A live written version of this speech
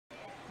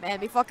Man,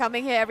 before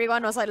coming here,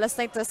 everyone was like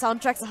listening to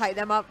soundtracks to hype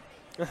them up.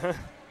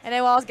 And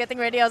then while I was getting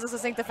ready, I was just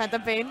listening to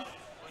Phantom Pain.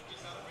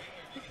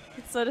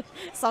 So the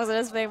songs are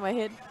just playing in my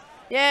head.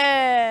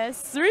 Yeah,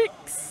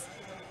 Sriks!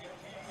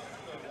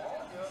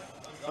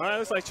 Alright,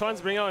 looks like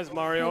Chuan's bringing out his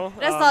Mario.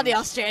 That's not the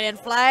Australian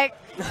flag.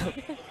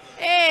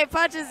 Hey,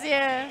 Punch is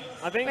here.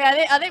 I think.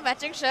 Wait, are they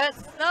matching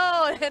shirts?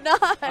 No, they're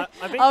not. I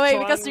think Oh wait,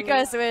 Chuan, because Srika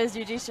has to wear his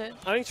GG shirt.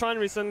 I think Chuan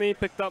recently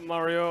picked up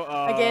Mario.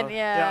 Again,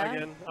 yeah. Yeah,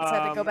 again. So I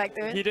had to go back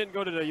to it. He didn't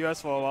go to the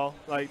US for a while,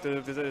 like to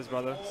visit his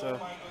brother. So.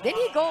 Didn't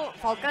he go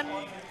Falcon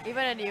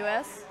even in the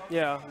US?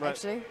 Yeah, but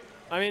Actually.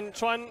 I mean,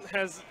 Chuan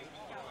has.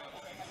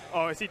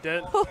 Oh, is he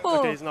dead?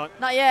 Okay, he's not.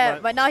 Not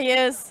yet, but now he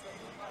is.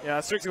 Yeah,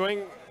 Sriks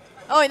going.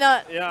 Oh,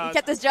 not. Yeah. He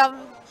kept his jump.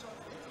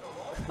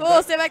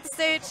 Oh, stay back to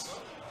stage.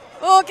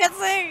 Oh,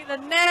 Kensing, the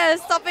Nair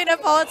stopping the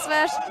forward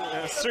smash.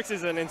 Yeah, Sriks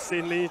is an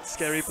insanely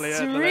scary player.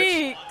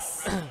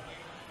 Sriks.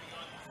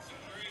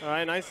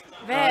 Alright, nice.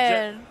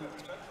 Man.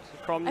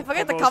 Chrom I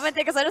forget to combos. commentate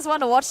because I just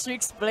want to watch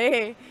Sriks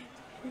play.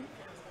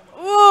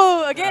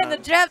 Ooh, again, the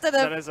jab to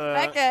the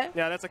back air.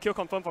 Yeah, that's a kill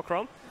confirm for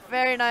Chrom.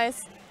 Very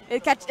nice.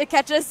 It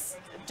catches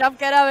jump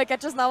get up, it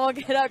catches normal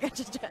get up,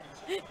 catches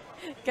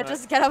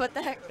get up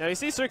attack. Yeah, you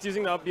see Sriks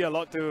using the up B a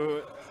lot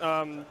to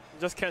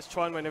just catch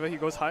Chuan whenever he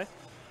goes high.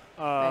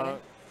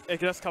 It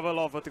does cover a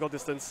lot of vertical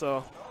distance,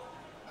 so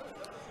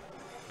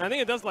I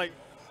think it does like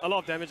a lot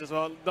of damage as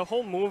well. The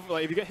whole move,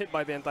 like if you get hit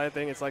by the entire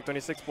thing, it's like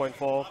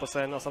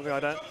 26.4% or something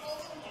like that.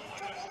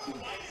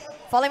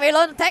 Falling very low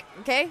on tech,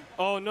 okay.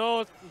 Oh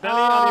no,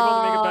 barely unable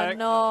to make it back.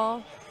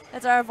 No,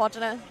 that's very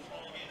unfortunate.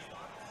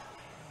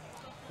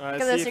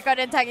 Because the Srika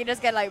didn't tag, you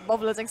just get like both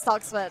losing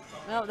stocks, but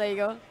well, there you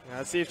go. Yeah,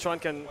 let's see if Chuan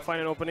can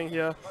find an opening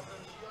here.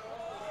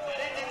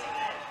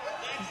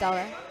 Down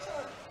there.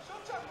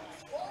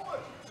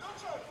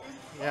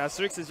 Yeah,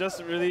 Sriks is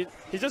just really,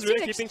 he's just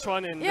really keeping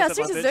Chuan in disadvantage.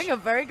 disadvantage. Sriks is doing a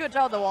very good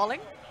job of the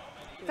walling.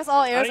 Because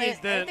all areas,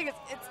 I think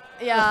it's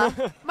yeah,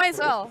 might as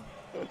well.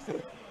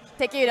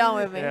 Take you down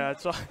with me. Yeah,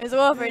 Chuan. It's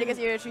worth it because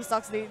you're a 3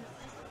 stocks lead.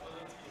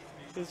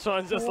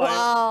 Chuan's just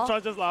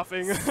Chuan's just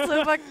laughing.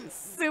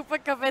 super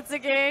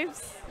competitive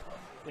games.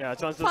 Yeah,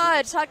 Chuan's just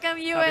Punch, how come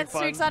you and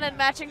Sriks aren't in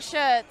matching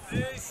shirts? Boo,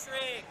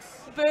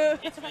 Sriks. Boo.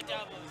 It's my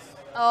doubles.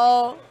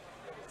 Oh,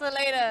 so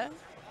later.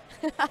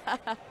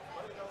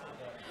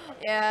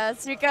 Yeah,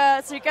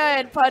 Srika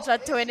and Punch are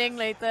twinning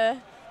later.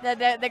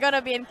 They're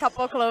gonna be in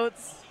couple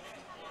clothes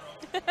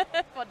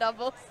for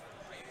doubles.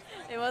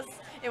 It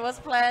was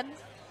planned.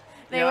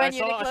 They went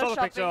Uniqlo I saw the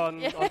shopping. picture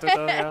on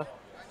Twitter.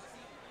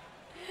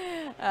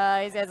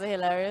 Yeah. These guys are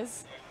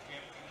hilarious.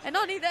 And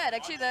not only that,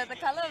 actually the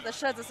color of the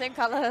shirt's the same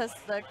color as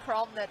the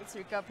Chrom that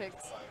Srika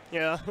picked.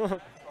 Yeah.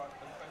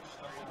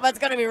 But it's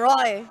gonna be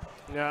Roy.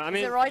 Yeah, I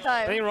mean, Roy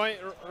time. I think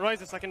Roy is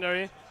the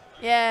secondary.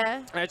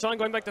 Yeah. Alright, Chuan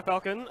going back to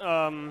Falcon.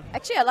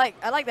 Actually, I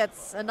like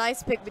that's a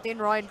nice pick between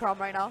Roy and Chrom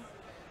right now.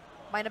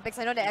 Minor picks,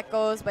 I know they're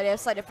echoes, but they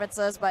have slight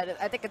differences, but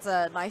I think it's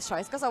a nice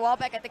choice. Because a while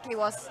back, I think he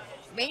was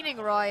maining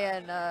Roy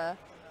and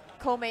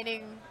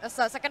co-maining a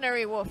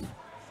secondary Wolf.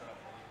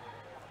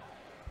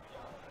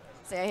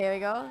 So yeah, here we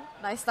go.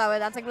 Nice start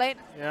with Dancing Blade.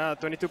 Yeah,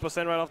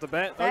 22% right off the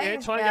bat. Okay,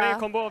 Chuan getting a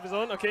combo of his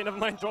own. Okay, never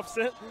mind, drops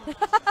it.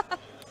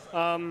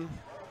 But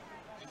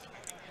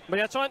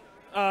yeah, Chuan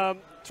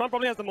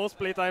probably has the most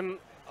playtime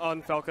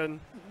on Falcon.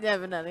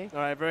 Definitely.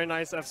 Alright, very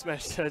nice F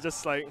smash.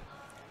 Just like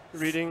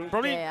reading,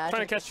 probably trying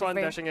to catch Chuan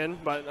dashing in,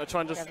 but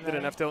Chuan just did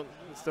an F tilt.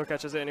 Still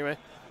catches it anyway.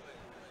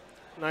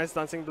 Nice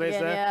dancing blades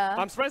there. Yeah.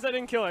 I'm surprised I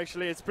didn't kill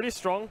actually. It's pretty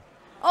strong.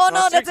 Oh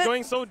no, that's it.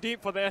 Going so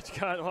deep for the edge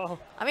guard. Wow.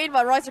 I mean,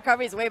 but Roy's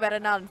recovery is way better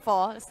now than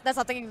 4. That's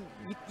something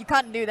you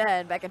can't do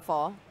that in back and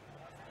 4.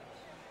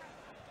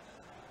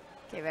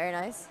 Okay, very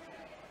nice.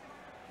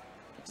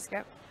 Just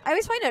grab. I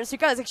always find that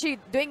Srika is actually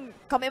doing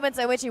commitments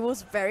in which he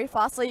moves very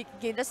fast, so you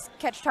can just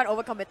catch Chuan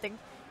overcommitting.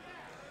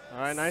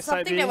 Alright, nice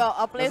something side B. That well,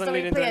 our players Doesn't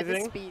don't lead really into play at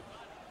anything. this speed.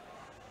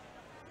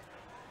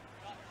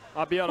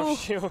 I'll be out of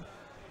shield.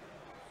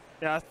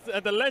 Yeah,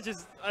 at the ledge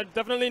is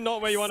definitely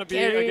not where you want to be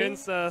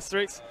against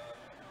Sriks.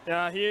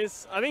 Yeah, he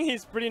is. I think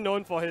he's pretty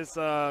known for his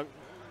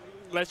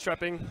ledge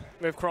trapping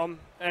with Chrom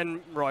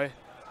and Roy.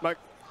 But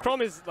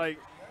Chrom is like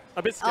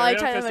a bit scarier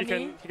because he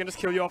can just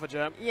kill you off a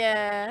jab.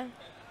 Yeah.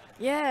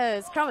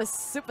 Yes, Chrom is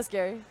super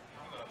scary.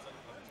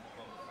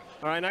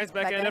 Alright, nice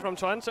back ender from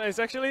Chuan. So it's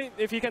actually,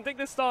 if he can take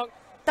this stock.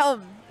 Nice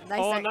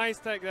tag. Nice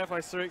tag there by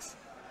Sriks.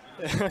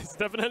 It's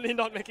definitely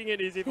not making it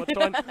easy for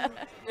Chuan.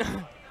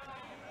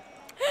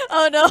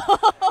 Oh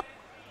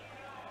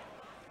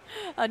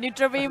no!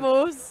 Neutral B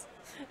moves.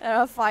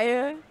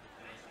 Fire.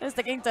 Just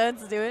taking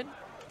turns to do it.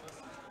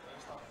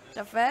 Is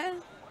that fair?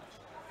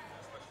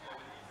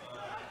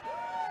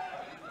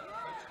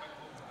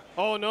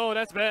 Oh no,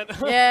 that's bad.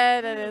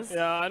 Yeah, that is.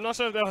 Yeah, I'm not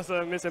sure if that was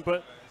a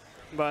misinput,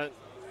 but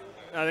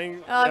I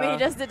think. I mean, he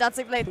just did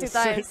Dancing Blade 2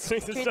 times. 3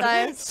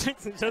 times. I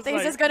think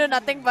he's just gonna do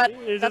nothing but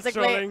Dancing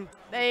Blade.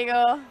 There you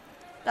go.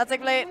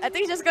 Dancing Blade. I think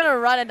he's just gonna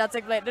run and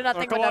Dancing Blade. Do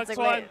nothing but Dancing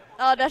Blade.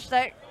 Oh, dash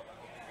tag.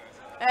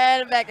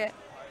 And back it.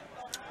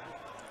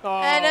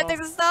 And that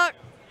takes a stock.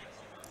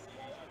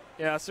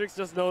 Yeah, Sriks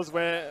just knows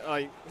where,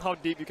 like, how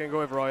deep you can go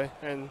with Roy,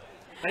 and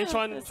And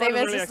Chuan Same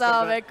as really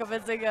yourself, very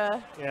convincing.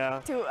 Yeah.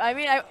 I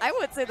mean, I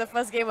would say the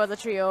first game was a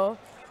trio.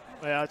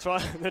 Yeah,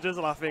 Chuan, they're just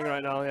laughing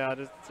right now. Yeah,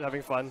 just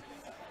having fun.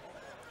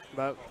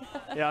 But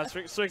yeah,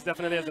 Sriks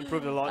definitely has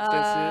improved a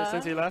lot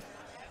since he left.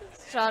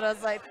 Chuan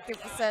was like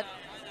 2%.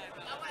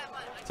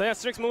 So yeah,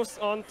 Sriks moves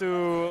on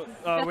to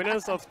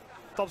winners of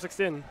top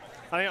 16.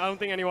 I don't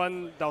think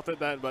anyone doubted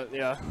that, but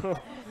yeah.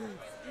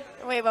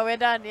 Wait, but we're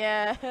done.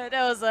 Yeah, that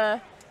was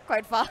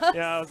quite fast.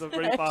 Yeah, it was a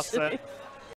pretty fast set.